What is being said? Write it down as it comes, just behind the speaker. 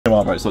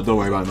Right, so don't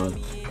worry about it, man.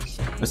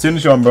 As soon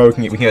as you're on, bro, we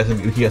can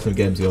get some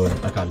games going.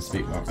 I can't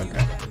speak, man.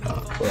 Okay.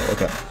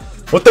 Okay.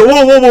 What the?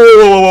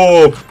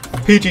 Whoa!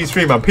 PG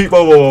stream, man.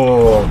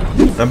 Whoa.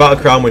 I'm about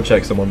to crown win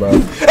check someone, bro.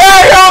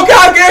 Hey, yo,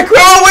 can't get a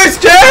crown win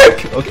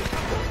check. Okay.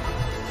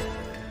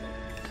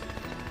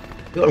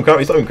 He's not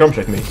even crown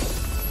checking me.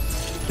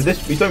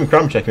 He's not even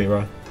crown checking me,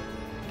 bro.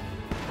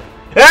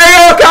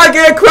 Hey, yo, can't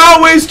get a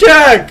crown win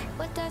check.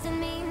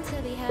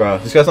 Bro,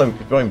 this guy's not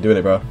even doing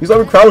it, bro. He's not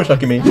even crown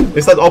checking me.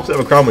 It's like the opposite of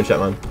a crown win check,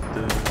 man.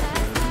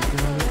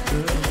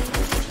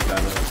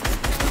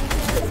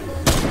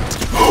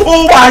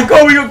 Oh my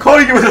god, we got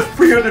Cody with a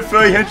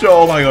 330 headshot.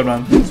 Oh my god,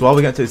 man. So while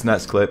we get to this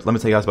next clip, let me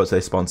tell you guys about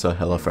today's sponsor,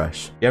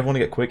 HelloFresh. You ever want to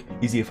get quick,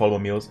 easy,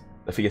 affordable meals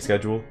that fit your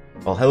schedule?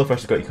 Well, HelloFresh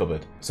has got you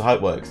covered. So how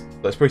it works?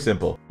 Well, it's pretty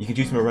simple. You can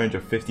choose from a range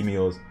of 50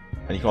 meals,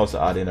 and you can also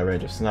add in a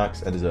range of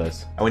snacks and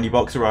desserts. And when your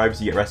box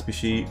arrives, you get a recipe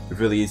sheet with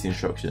really easy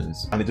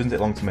instructions. And it doesn't take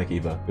long to make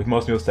either, with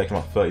most meals taking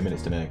about 30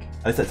 minutes to make.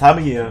 And it's that time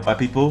of year where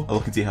people are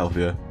looking to eat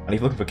healthier. And if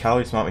you're looking for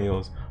calorie smart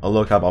meals or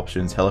low carb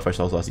options,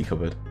 HelloFresh also has you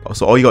covered.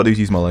 So all you gotta do is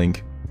use my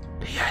link.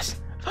 Yes.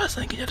 First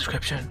link in your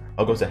description.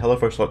 I'll go to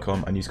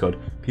hellofresh.com and use code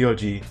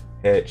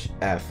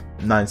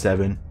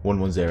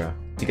POGHF97110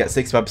 to get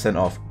 65%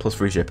 off plus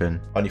free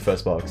shipping on your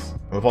first box.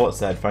 And with all that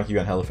said, thank you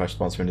again HelloFresh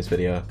for sponsoring this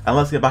video. And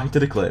let's get back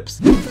into the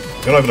clips.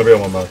 You're not even a real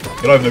one, man.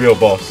 You're not even a real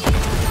boss.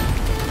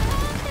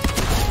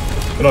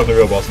 You're not even a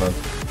real boss, man.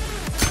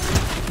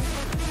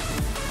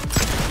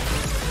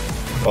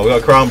 Oh, we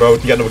got a crown, bro. We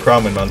can get another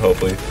crown win, man,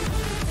 hopefully.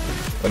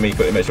 Let me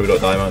quickly make sure we don't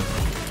die, man.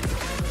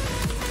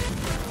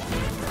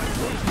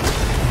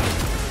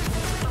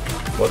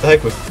 What the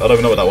heck was... I don't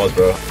even know what that was,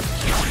 bro.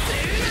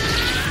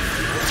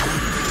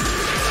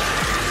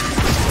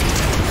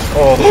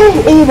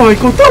 Oh my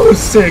god, that was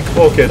sick!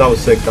 Okay, that was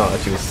sick. That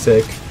actually was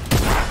sick.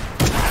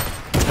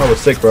 That was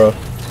sick, bro.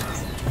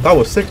 That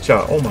was sick,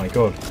 chat. Oh my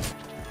god.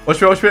 What's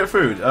your favorite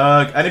food?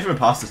 Anything with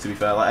pastas, to be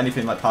fair. Like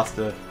anything like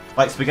pasta.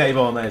 Like spaghetti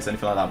bolognese,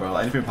 anything like that, bro.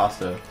 Like anything with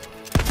pasta.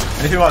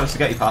 Anything like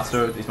spaghetti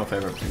pasta is my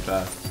favorite, to be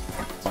fair.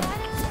 So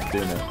I'm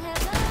doing it.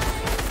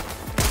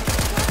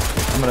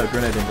 I'm gonna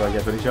grenade him, bro.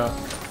 Get ready, shot.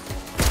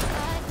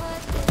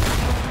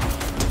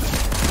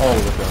 Oh,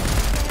 look at that.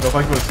 Go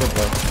back to the sub,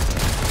 bro.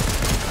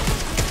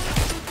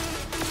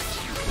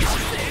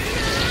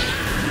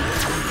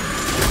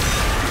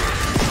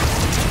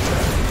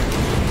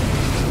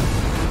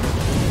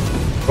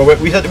 Bro,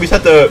 we had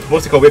the,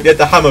 what's it called? We had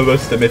the hammer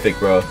versus the mythic,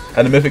 bro.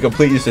 And the mythic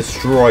completely just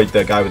destroyed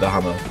the guy with the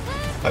hammer.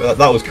 Like,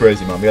 that was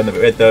crazy, man. We had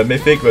the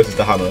mythic versus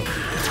the hammer.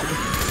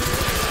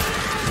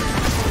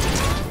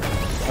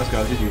 Let's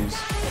go, GG's.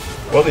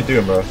 What are they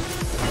doing, bro?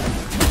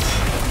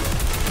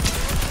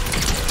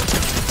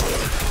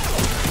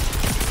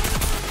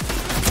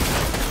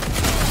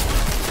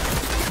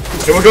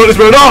 Oh my god, this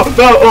bro! No!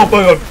 No! Oh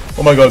my god!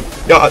 Oh my god!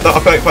 Yeah,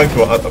 thank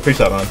you. I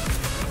appreciate that, man.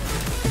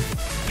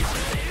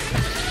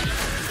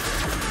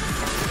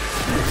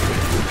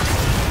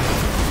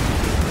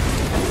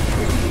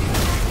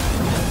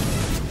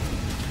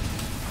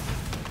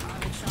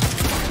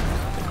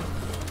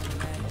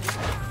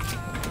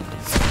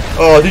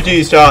 Oh,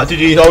 GG's, chat.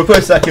 GG's. I would put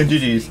a second.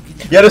 GG's.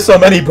 Yeah, there's so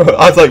many, bro.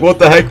 I was like, what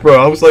the heck,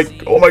 bro? I was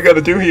like, what am I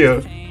gonna do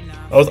here?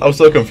 I was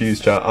so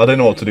confused, chat. I didn't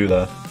know what to do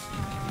there.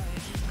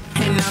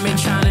 And I've been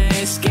trying to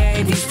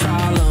escape these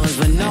problems,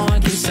 but no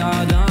one can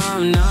solve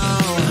them,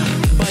 no.